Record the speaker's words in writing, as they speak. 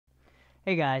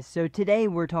Hey guys, so today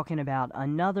we're talking about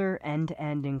another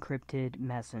end-to-end encrypted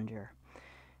messenger.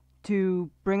 To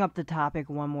bring up the topic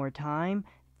one more time,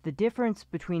 the difference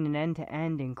between an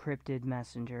end-to-end encrypted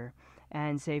messenger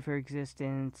and, say for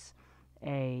instance,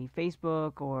 a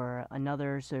Facebook or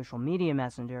another social media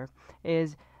messenger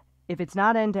is if it's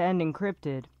not end-to-end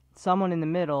encrypted, someone in the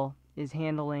middle is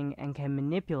handling and can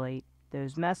manipulate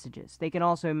those messages. They can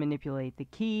also manipulate the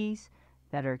keys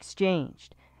that are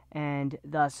exchanged and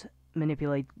thus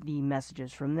manipulate the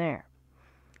messages from there.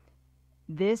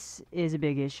 This is a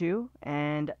big issue,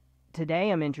 and today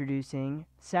I'm introducing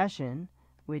Session,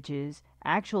 which is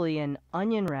actually an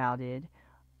onion routed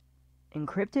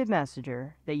encrypted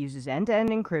messenger that uses end-to-end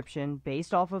encryption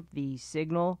based off of the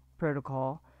Signal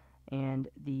protocol and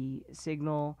the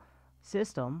Signal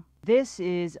system. This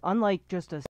is unlike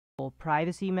just a simple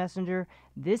privacy messenger.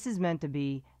 This is meant to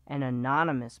be an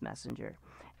anonymous messenger.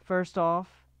 First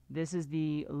off, this is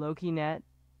the Lokinet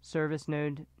service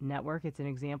node network. It's an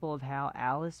example of how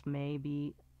Alice may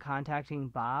be contacting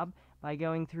Bob by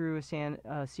going through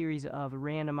a series of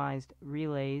randomized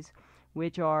relays,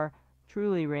 which are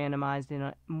truly randomized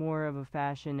in more of a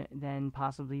fashion than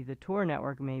possibly the Tor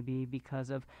network may be because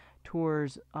of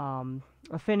Tor's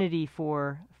affinity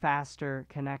for faster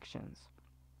connections.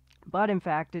 But in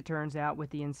fact, it turns out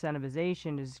with the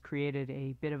incentivization, it has created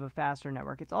a bit of a faster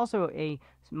network. It's also a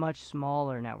much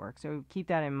smaller network, so keep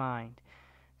that in mind.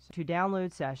 So to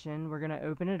download Session, we're going to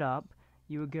open it up.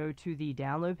 You would go to the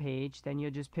download page, then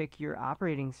you'll just pick your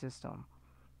operating system.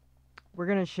 We're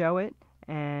going to show it,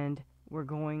 and we're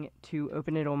going to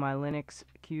open it on my Linux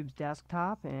Cubes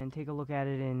desktop and take a look at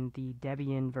it in the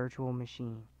Debian virtual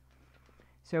machine.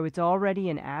 So it's already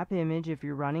an app image if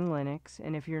you're running Linux,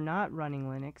 and if you're not running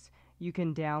Linux, you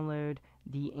can download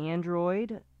the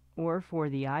Android or for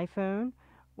the iPhone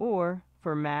or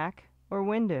for Mac or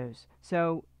Windows.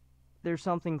 So there's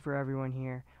something for everyone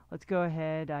here. Let's go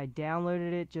ahead. I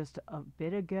downloaded it just a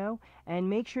bit ago, and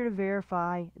make sure to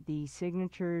verify the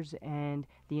signatures and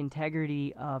the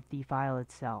integrity of the file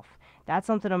itself. That's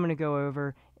something I'm going to go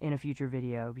over in a future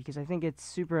video because I think it's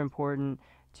super important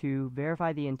to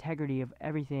verify the integrity of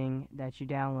everything that you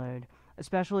download,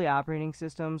 especially operating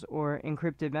systems or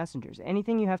encrypted messengers.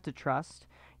 Anything you have to trust,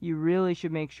 you really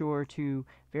should make sure to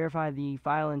verify the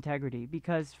file integrity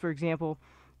because, for example,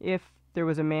 if there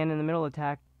was a man-in-the-middle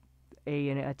attack,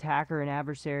 an attacker, an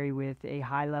adversary with a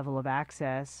high level of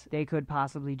access, they could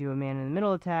possibly do a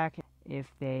man-in-the-middle attack. If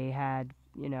they had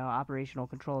operational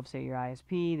control of, say, your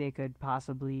ISP, they could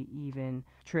possibly even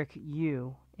trick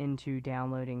you into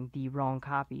downloading the wrong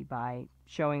copy by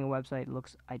showing a website that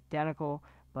looks identical,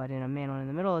 but in a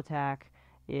man-in-the-middle attack,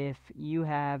 if you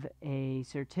have a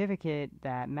certificate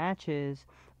that matches,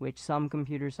 which some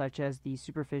computers such as the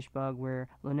Superfish bug where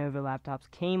Lenovo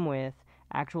laptops came with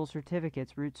actual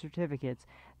certificates, root certificates,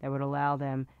 that would allow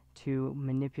them to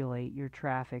manipulate your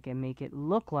traffic and make it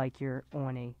look like you're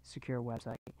on a secure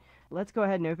website. Let's go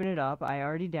ahead and open it up. I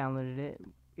already downloaded it.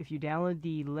 If you download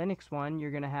the Linux one,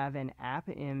 you're going to have an app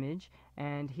image,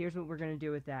 and here's what we're going to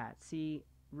do with that. See,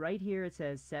 right here it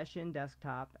says Session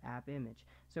Desktop App Image.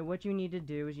 So what you need to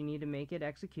do is you need to make it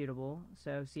executable,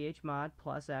 so chmod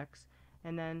 +x,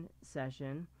 and then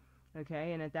Session.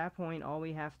 Okay, and at that point, all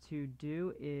we have to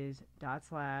do is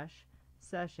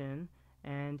 /session,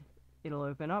 and it'll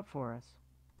open up for us.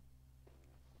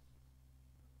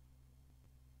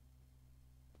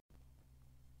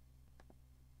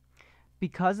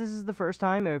 Because this is the first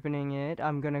time opening it,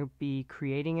 I'm going to be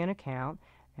creating an account,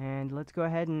 and let's go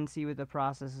ahead and see what the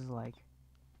process is like.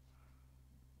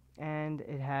 And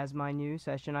it has my new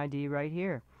session ID right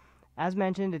here. As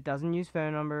mentioned, it doesn't use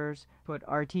phone numbers. Put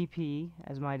RTP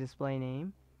as my display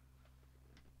name.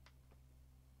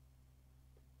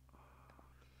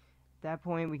 At that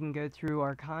point, we can go through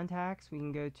our contacts, we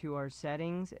can go to our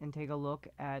settings and take a look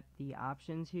at the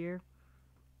options here.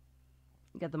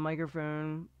 Got the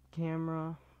microphone,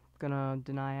 camera, gonna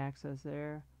deny access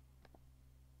there.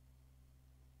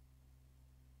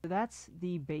 So that's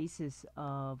the basis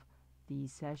of the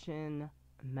Session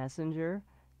Messenger,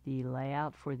 the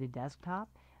layout for the desktop.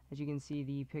 As you can see,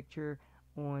 the picture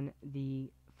on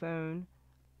the phone.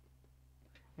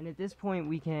 And at this point,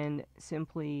 we can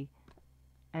simply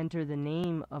enter the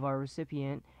name of our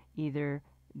recipient, either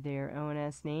their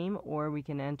ONS name, or we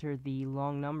can enter the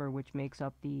long number which makes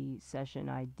up the session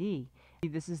ID.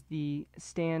 This is the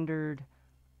standard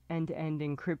end-to-end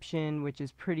encryption, which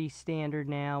is pretty standard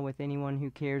now with anyone who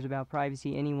cares about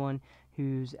privacy, anyone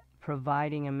who's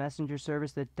providing a messenger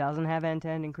service that doesn't have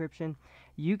end-to-end encryption.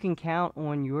 You can count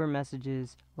on your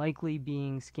messages likely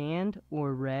being scanned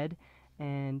or read,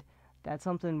 and that's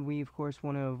something we of course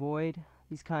want to avoid.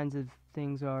 These kinds of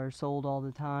things are sold all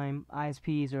the time.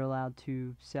 ISPs are allowed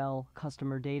to sell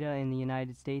customer data in the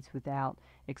United States without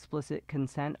explicit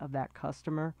consent of that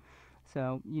customer.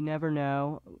 So you never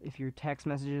know if your text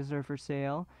messages are for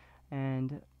sale,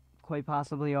 and quite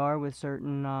possibly are with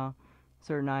certain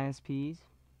ISPs.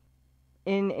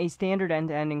 In a standard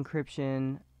end-to-end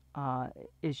encryption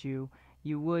issue,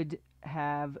 you would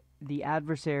have the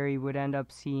adversary would end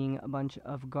up seeing a bunch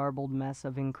of garbled mess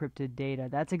of encrypted data.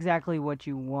 That's exactly what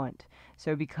you want.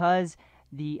 So because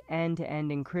the end-to-end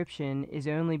encryption is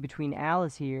only between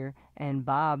Alice here and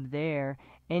Bob there,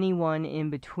 anyone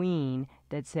in between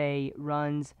that, say,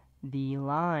 runs the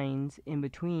lines in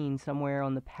between somewhere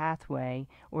on the pathway,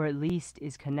 or at least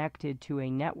is connected to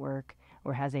a network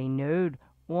or has a node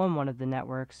on one of the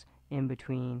networks in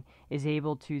between, is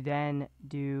able to then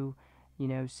do,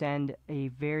 send a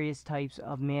various types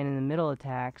of man-in-the-middle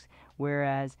attacks,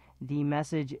 whereas the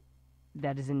message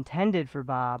that is intended for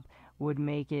Bob would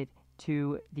make it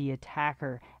to the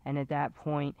attacker, and at that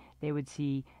point they would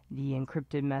see the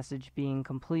encrypted message being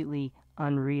completely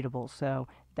unreadable. So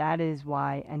that is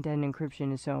why end-to-end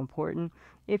encryption is so important.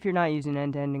 If you're not using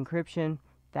end-to-end encryption,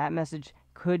 that message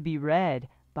could be read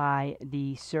by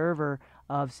the server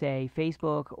of, say,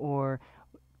 Facebook or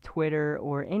Twitter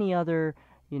or any other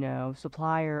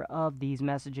supplier of these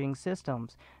messaging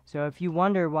systems. So if you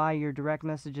wonder why your direct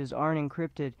messages aren't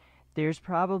encrypted, there's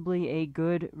probably a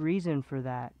good reason for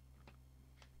that.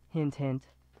 Hint, hint.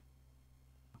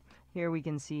 Here we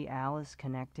can see Alice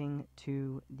connecting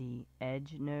to the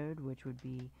edge node, which would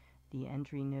be the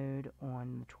entry node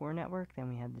on the Tor network. Then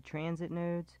we have the transit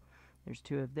nodes. There's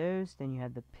two of those. Then you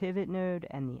have the pivot node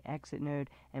and the exit node,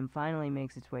 and finally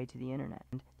makes its way to the internet.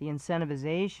 The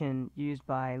incentivization used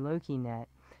by Lokinet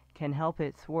can help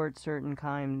it thwart certain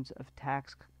kinds of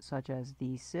attacks, such as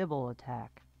the Sybil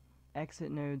attack.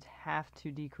 Exit nodes have to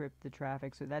decrypt the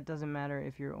traffic, so that doesn't matter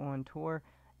if you're on Tor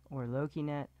or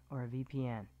Lokinet or a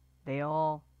VPN. They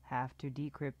all have to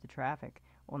decrypt the traffic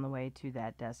on the way to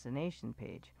that destination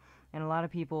page. And a lot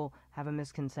of people have a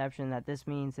misconception that this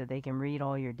means that they can read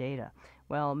all your data.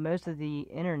 Well, most of the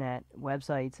internet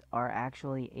websites are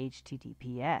actually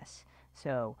HTTPS.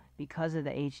 So because of the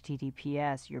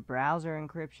HTTPS, your browser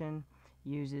encryption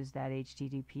uses that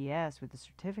HTTPS with the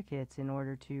certificates in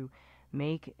order to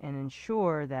make and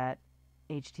ensure that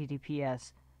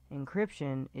HTTPS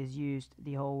encryption is used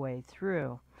the whole way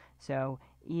through. So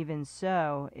even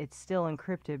so, it's still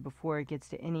encrypted before it gets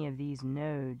to any of these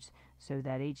nodes, so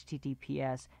that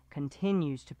HTTPS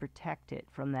continues to protect it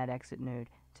from that exit node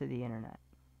to the internet.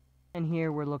 And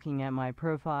here we're looking at my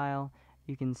profile.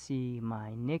 You can see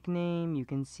my nickname. You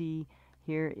can see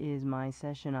here is my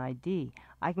session ID.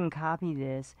 I can copy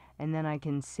this and then I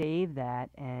can save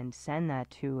that and send that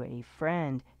to a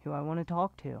friend who I want to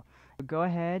talk to. Go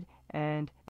ahead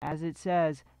and, as it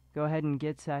says, go ahead and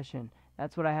get session.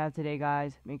 That's what I have today,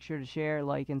 guys. Make sure to share,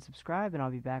 like, and subscribe, and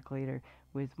I'll be back later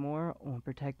with more on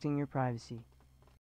protecting your privacy.